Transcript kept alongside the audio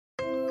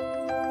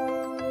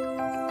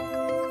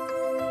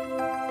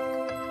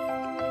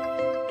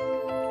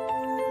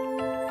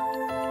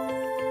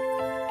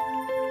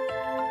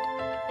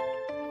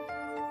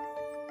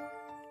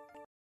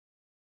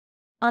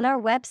On our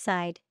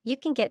website, you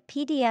can get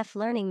PDF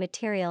learning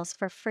materials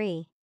for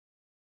free.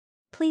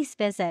 Please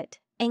visit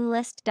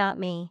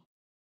englist.me.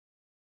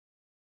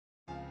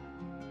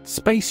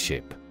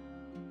 Spaceship.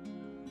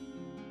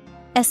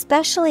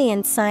 Especially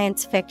in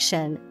science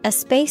fiction, a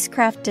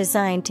spacecraft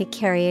designed to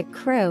carry a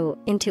crew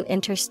into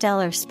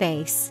interstellar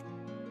space.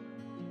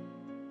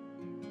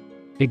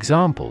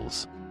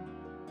 Examples: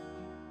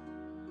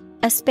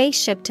 A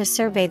spaceship to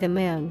survey the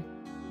moon.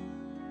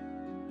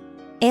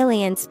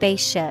 Alien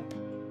spaceship.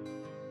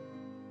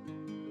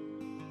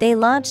 They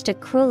launched a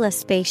crewless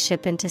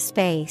spaceship into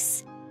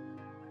space.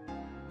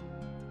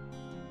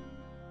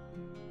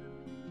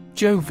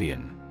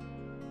 Jovian.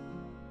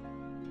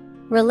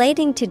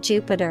 Relating to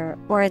Jupiter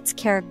or its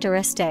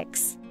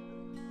characteristics.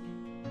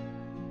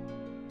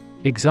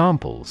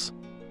 Examples: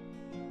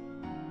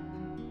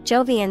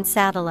 Jovian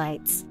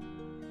satellites.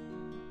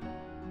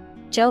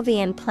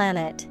 Jovian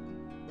planet.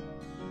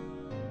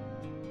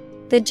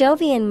 The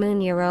Jovian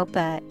moon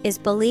Europa is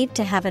believed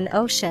to have an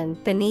ocean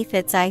beneath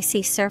its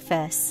icy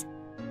surface.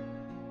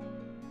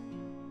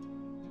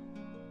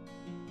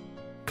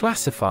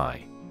 Classify.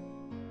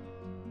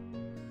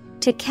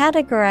 To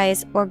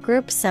categorize or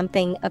group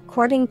something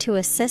according to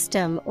a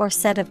system or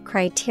set of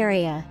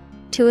criteria.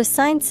 To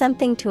assign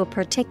something to a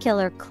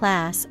particular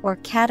class or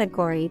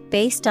category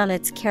based on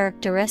its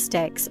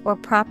characteristics or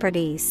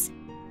properties.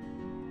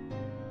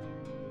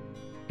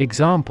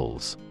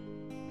 Examples: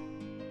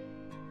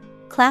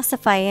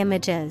 Classify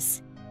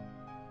images.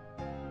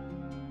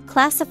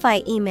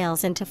 Classify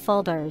emails into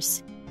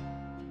folders.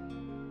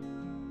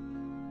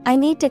 I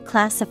need to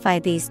classify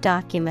these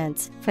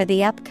documents for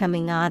the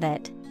upcoming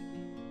audit.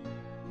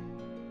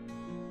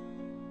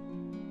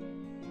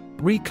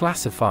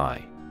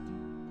 Reclassify.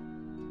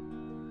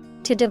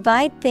 To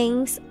divide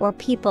things or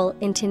people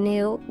into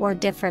new or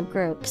different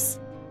groups.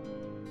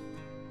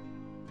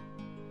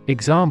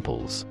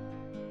 Examples: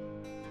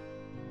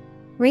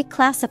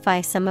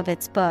 Reclassify some of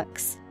its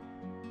books.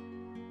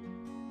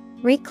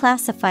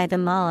 Reclassify the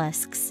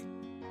mollusks.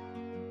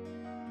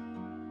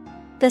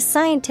 The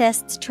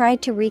scientists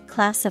tried to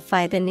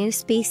reclassify the new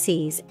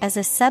species as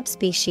a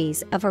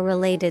subspecies of a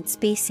related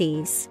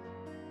species.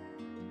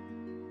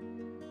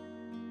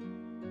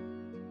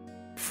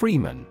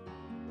 Freeman.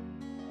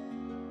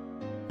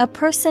 A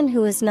person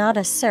who is not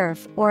a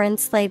serf or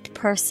enslaved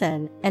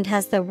person and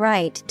has the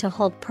right to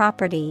hold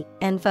property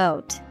and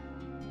vote.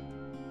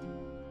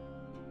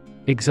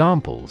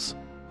 Examples: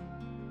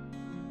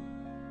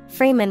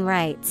 Freeman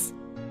rights.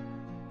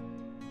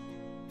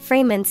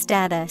 Freeman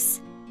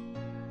status.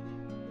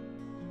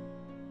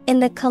 In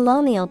the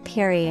colonial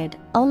period,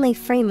 only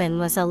freeman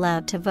was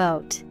allowed to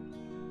vote.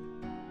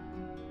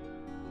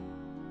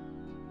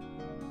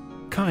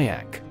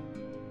 Kayak.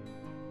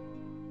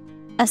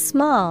 A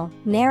small,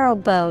 narrow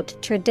boat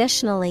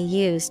traditionally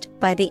used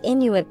by the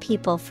Inuit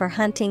people for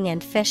hunting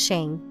and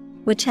fishing,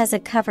 which has a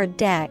covered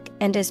deck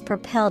and is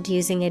propelled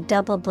using a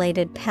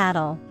double-bladed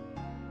paddle.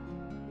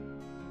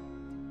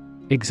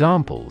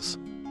 Examples: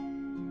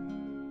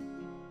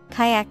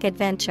 Kayak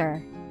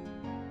adventure.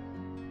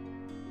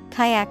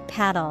 Kayak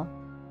paddle.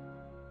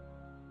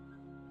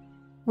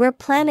 We're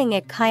planning a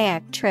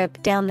kayak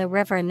trip down the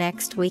river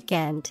next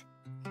weekend.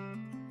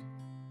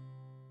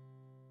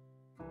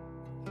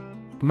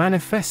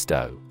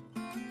 Manifesto.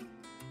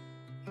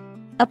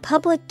 A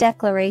public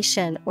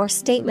declaration or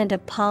statement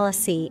of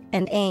policy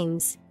and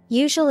aims,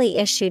 usually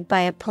issued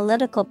by a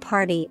political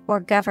party or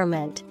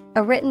government,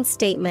 a written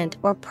statement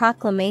or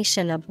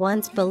proclamation of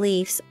one's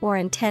beliefs or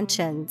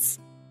intentions.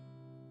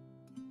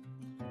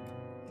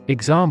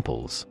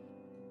 Examples: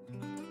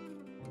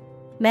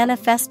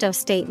 Manifesto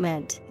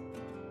statement.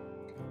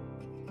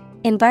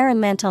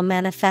 Environmental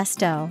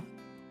manifesto.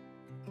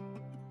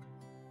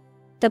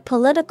 The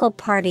political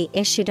party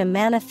issued a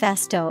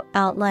manifesto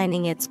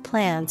outlining its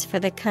plans for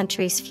the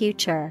country's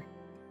future.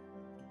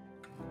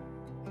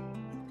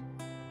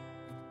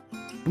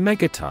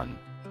 Megaton.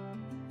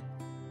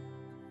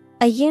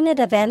 A unit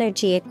of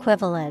energy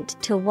equivalent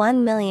to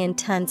 1 million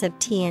tons of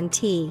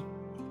TNT.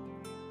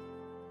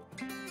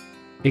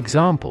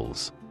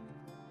 Examples: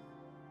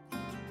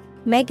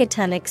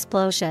 Megaton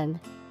explosion.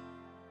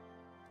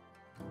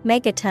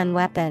 Megaton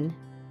weapon.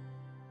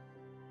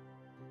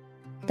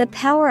 The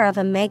power of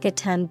a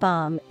megaton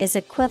bomb is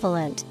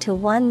equivalent to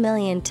 1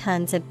 million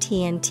tons of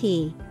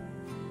TNT.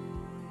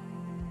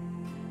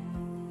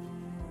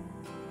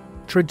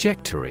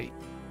 Trajectory.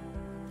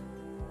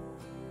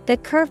 The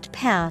curved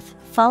path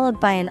followed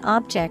by an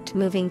object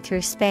moving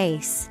through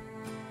space.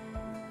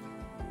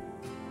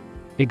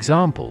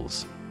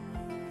 Examples: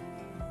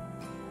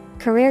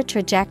 Career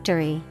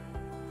trajectory.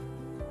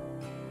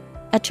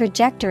 A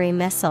trajectory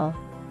missile.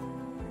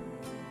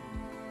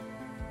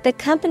 The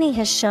company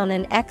has shown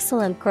an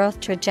excellent growth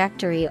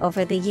trajectory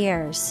over the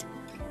years.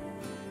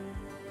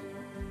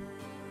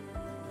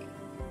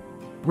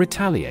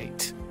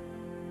 Retaliate.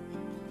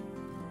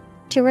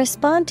 To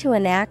respond to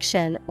an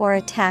action or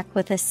attack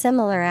with a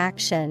similar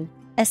action,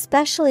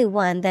 especially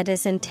one that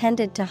is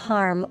intended to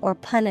harm or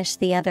punish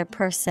the other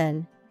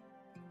person.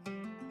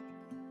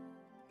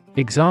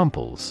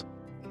 Examples: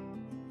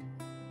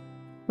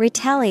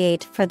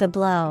 Retaliate for the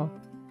blow.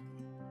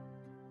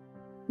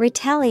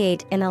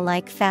 Retaliate in a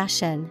like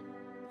fashion.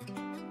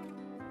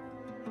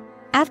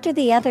 After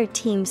the other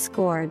team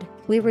scored,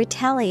 we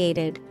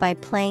retaliated by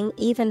playing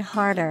even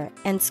harder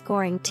and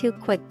scoring 2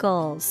 quick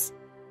goals.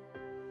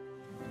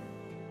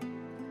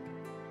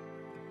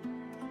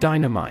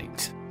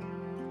 Dynamite.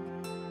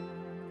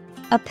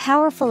 A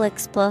powerful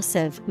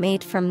explosive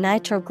made from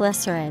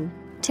nitroglycerin,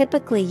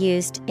 typically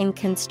used in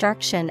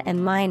construction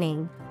and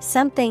mining,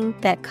 something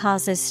that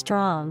causes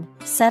strong,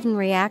 sudden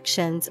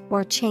reactions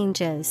or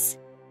changes.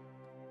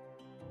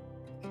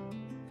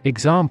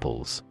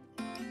 Examples: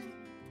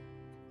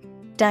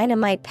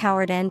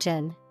 Dynamite-powered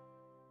engine.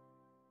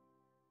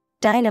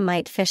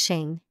 Dynamite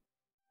fishing.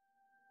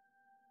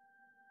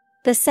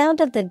 The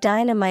sound of the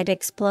dynamite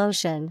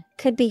explosion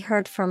could be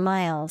heard for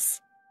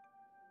miles.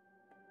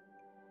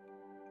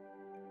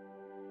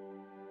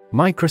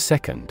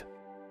 Microsecond.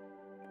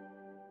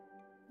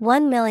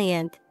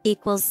 1/1,000,000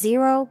 equals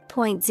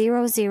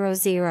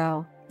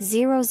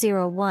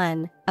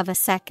 0.0000001 of a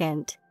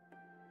second.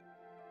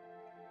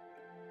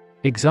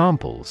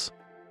 Examples: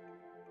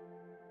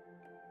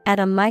 At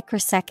a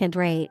microsecond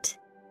rate.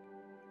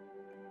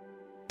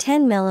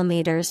 10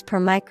 millimeters per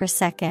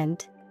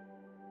microsecond.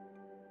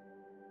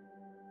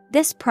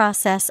 This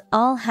process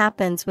all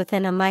happens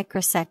within a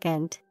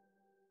microsecond.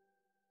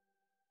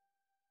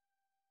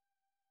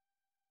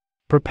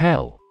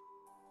 Propel.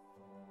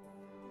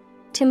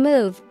 To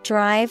move,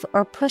 drive,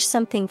 or push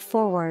something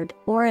forward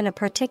or in a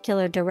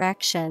particular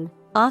direction,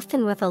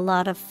 often with a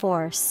lot of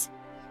force.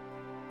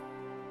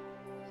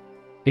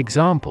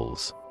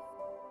 Examples: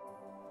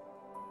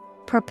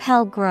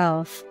 Propel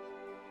growth.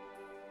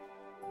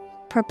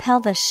 Propel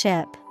the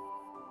ship.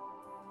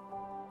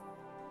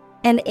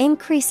 An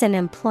increase in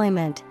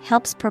employment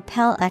helps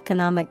propel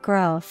economic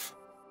growth.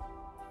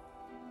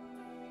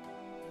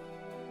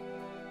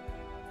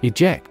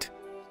 Eject.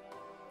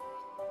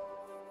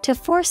 To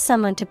force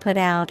someone to put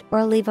out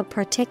or leave a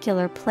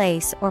particular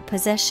place or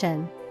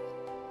position.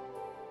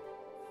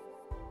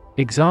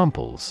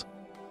 Examples: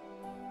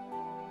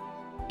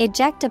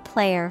 Eject a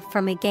player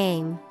from a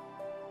game.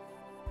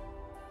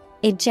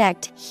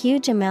 Eject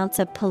huge amounts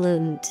of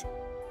pollutant.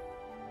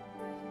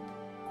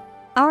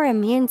 Our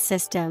immune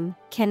system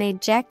can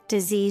eject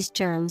disease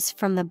germs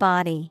from the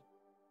body.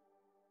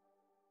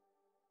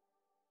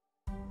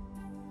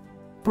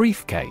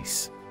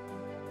 Briefcase.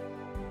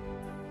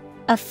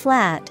 A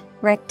flat,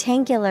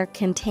 rectangular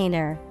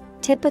container,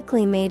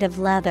 typically made of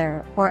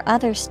leather or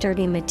other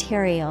sturdy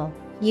material,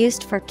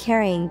 used for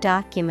carrying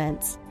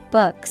documents,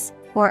 books,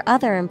 or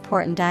other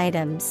important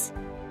items.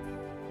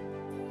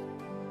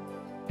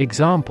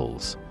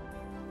 Examples: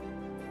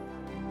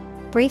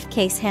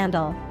 Briefcase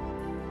handle.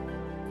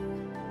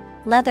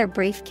 Leather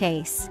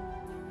briefcase.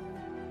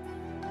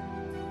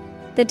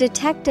 The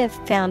detective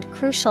found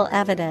crucial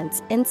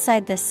evidence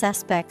inside the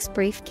suspect's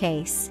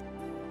briefcase.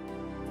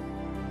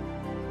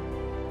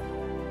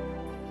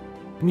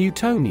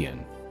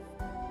 Newtonian.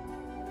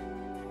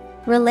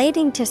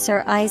 Relating to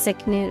Sir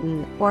Isaac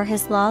Newton or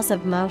his laws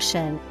of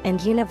motion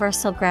and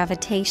universal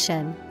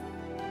gravitation.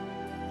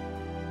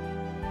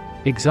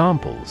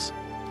 Examples: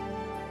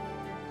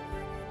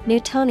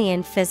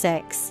 Newtonian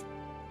physics.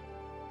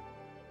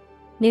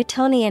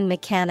 Newtonian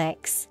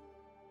mechanics.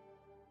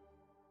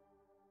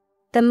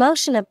 The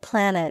motion of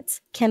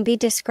planets can be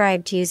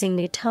described using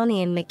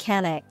Newtonian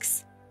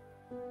mechanics.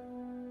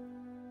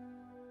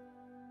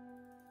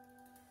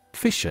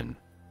 Fission.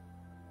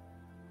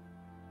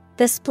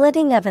 The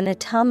splitting of an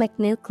atomic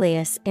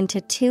nucleus into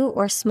 2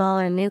 or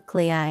smaller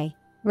nuclei,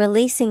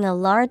 releasing a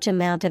large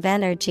amount of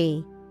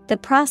energy, the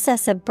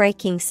process of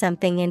breaking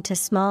something into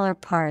smaller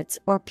parts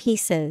or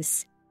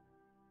pieces.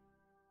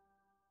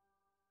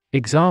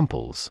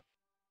 Examples: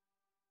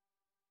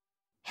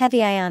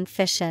 Heavy ion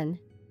fission.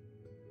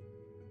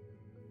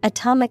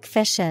 Atomic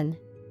fission.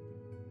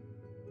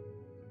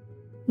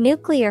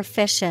 Nuclear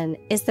fission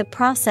is the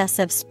process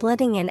of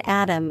splitting an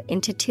atom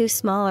into 2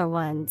 smaller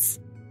ones.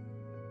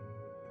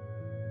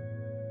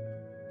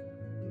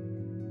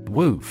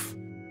 Woof.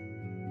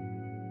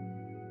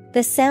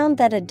 The sound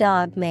that a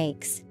dog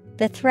makes,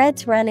 the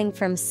threads running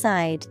from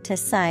side to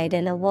side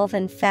in a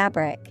woven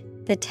fabric,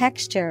 the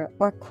texture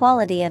or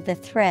quality of the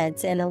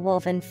threads in a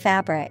woven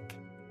fabric.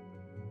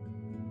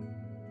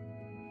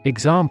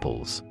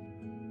 Examples: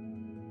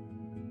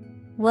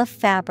 Woof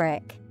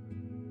fabric.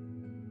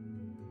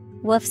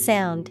 Woof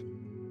sound.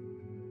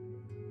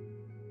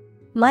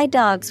 My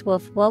dog's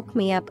woof woke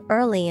me up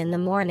early in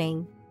the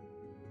morning.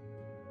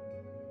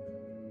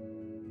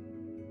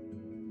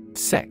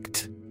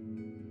 Sect.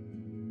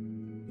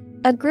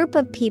 A group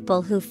of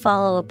people who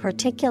follow a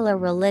particular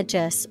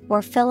religious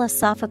or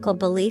philosophical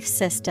belief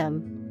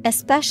system,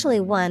 especially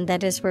one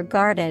that is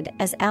regarded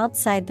as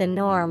outside the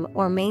norm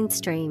or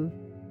mainstream.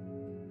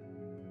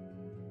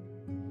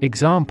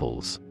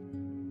 Examples: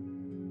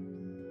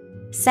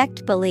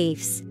 Sect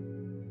beliefs.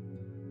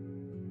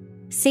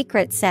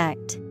 Secret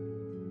sect.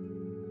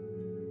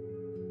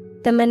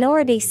 The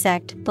minority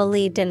sect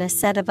believed in a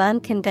set of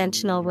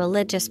unconventional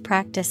religious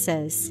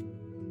practices.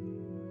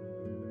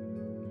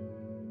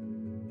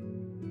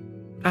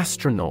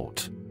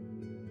 Astronaut.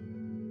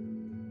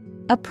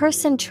 A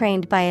person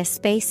trained by a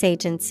space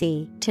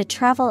agency to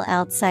travel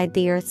outside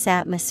the Earth's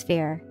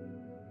atmosphere.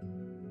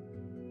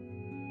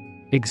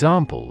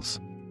 Examples: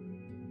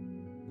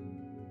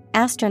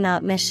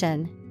 Astronaut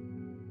mission.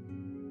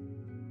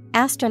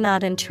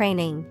 Astronaut in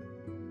training.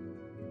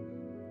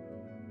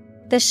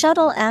 The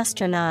shuttle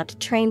astronaut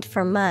trained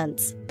for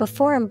months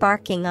before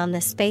embarking on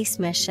the space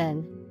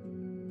mission.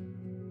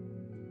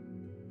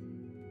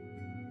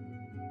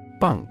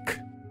 Bunk.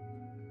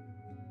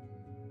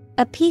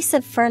 A piece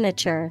of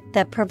furniture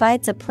that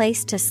provides a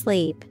place to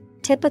sleep,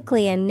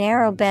 typically a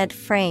narrow bed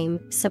frame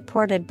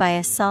supported by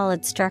a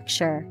solid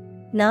structure.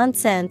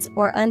 Nonsense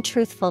or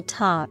untruthful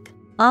talk,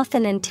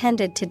 often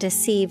intended to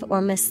deceive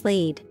or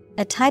mislead,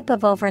 a type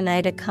of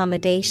overnight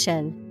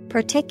accommodation,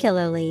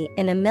 particularly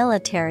in a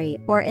military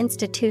or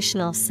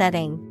institutional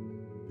setting.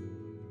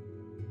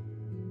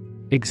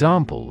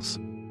 Examples: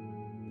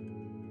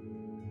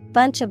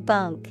 Bunch of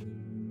bunk.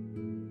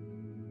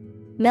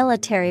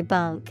 Military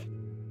bunk.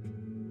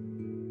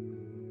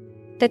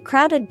 The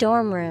crowded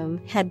dorm room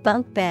had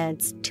bunk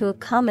beds to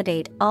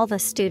accommodate all the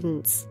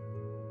students.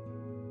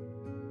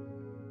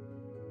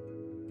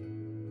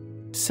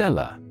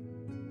 Cellar.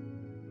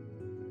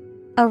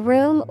 A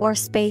room or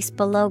space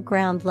below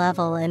ground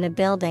level in a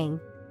building,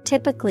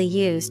 typically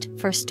used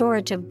for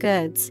storage of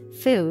goods,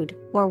 food,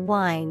 or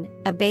wine,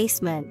 a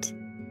basement.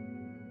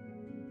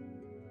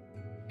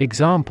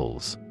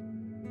 Examples: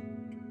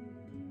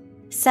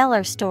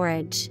 Cellar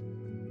storage.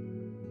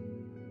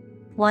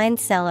 Wine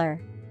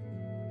cellar.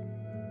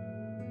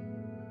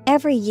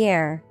 Every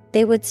year,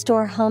 they would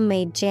store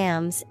homemade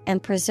jams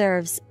and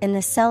preserves in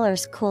the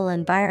cellar's cool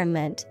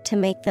environment to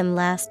make them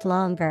last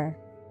longer.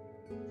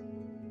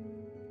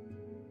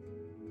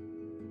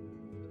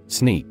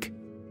 Sneak.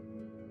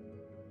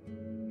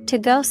 To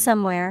go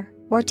somewhere,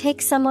 or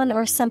take someone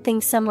or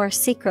something somewhere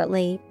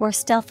secretly or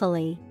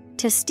stealthily.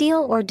 To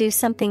steal or do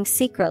something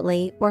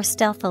secretly or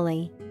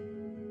stealthily.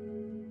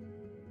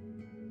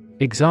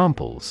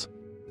 Examples: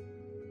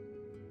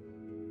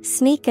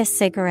 Sneak a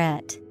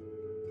cigarette.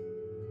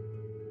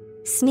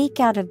 Sneak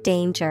out of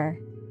danger.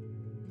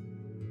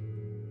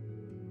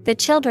 The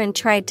children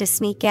tried to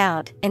sneak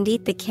out and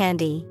eat the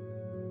candy.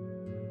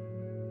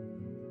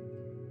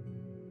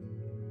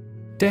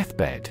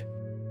 Deathbed.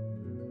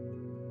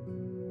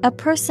 A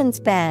person's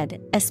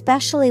bed,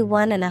 especially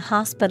one in a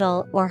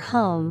hospital or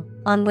home,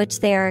 on which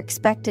they are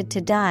expected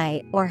to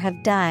die or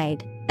have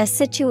died, a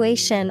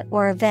situation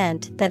or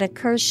event that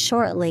occurs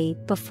shortly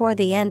before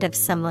the end of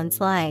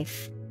someone's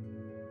life.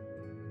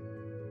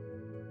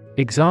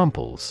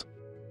 Examples: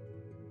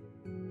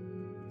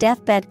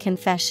 Deathbed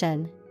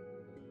confession.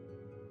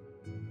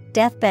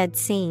 Deathbed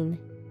scene.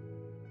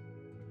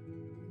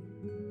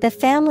 The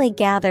family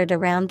gathered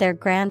around their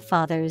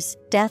grandfather's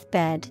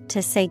deathbed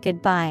to say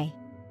goodbye.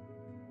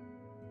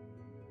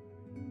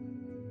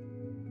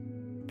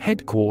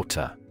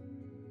 Headquarter.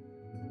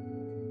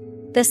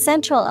 The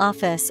central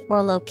office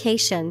or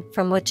location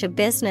from which a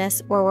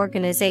business or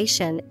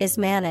organization is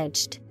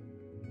managed.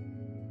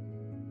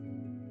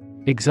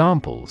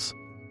 Examples: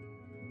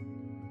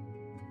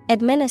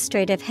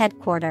 Administrative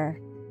headquarter.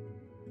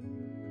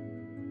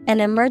 An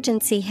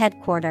emergency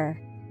headquarter.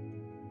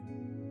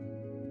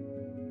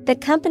 The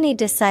company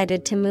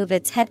decided to move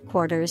its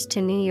headquarters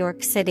to New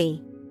York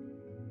City.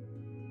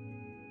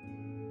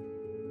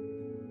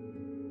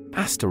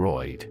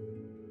 Asteroid.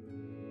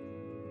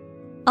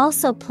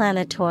 Also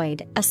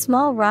planetoid, a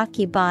small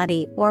rocky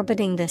body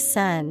orbiting the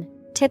Sun,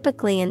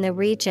 typically in the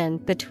region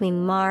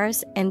between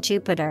Mars and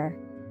Jupiter.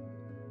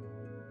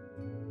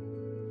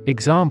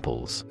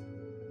 Examples: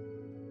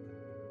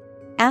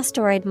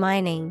 Asteroid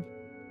mining.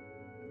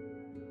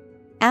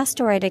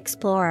 Asteroid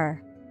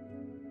explorer.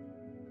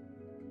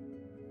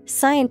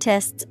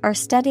 Scientists are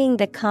studying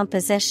the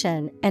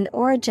composition and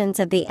origins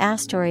of the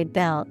asteroid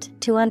belt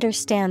to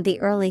understand the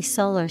early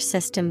solar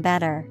system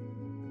better.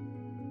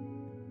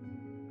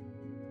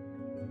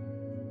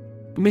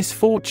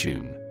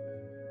 Misfortune.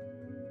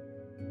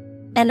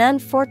 An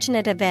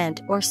unfortunate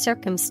event or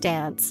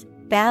circumstance,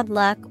 bad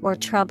luck or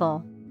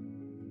trouble.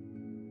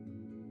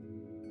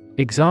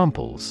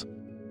 Examples: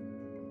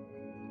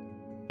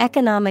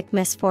 Economic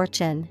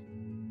misfortune.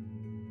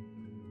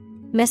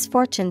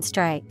 Misfortune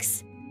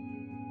strikes.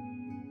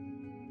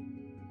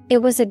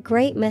 It was a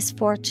great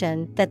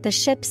misfortune that the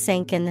ship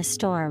sank in the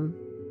storm.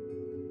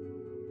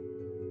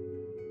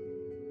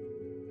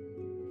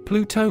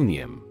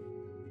 Plutonium.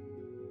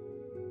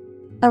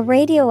 A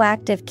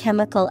radioactive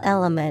chemical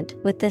element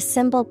with the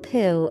symbol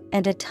Pu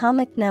and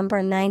atomic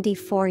number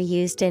 94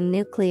 used in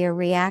nuclear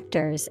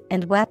reactors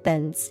and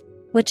weapons,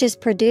 which is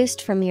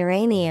produced from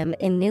uranium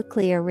in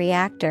nuclear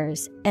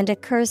reactors and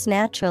occurs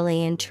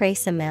naturally in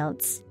trace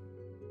amounts.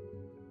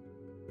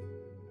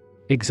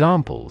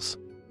 Examples: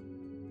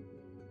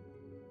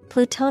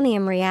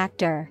 Plutonium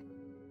reactor.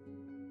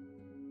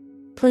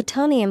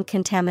 Plutonium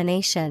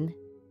contamination.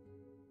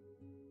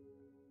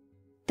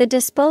 The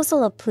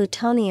disposal of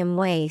plutonium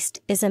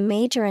waste is a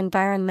major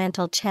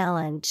environmental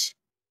challenge.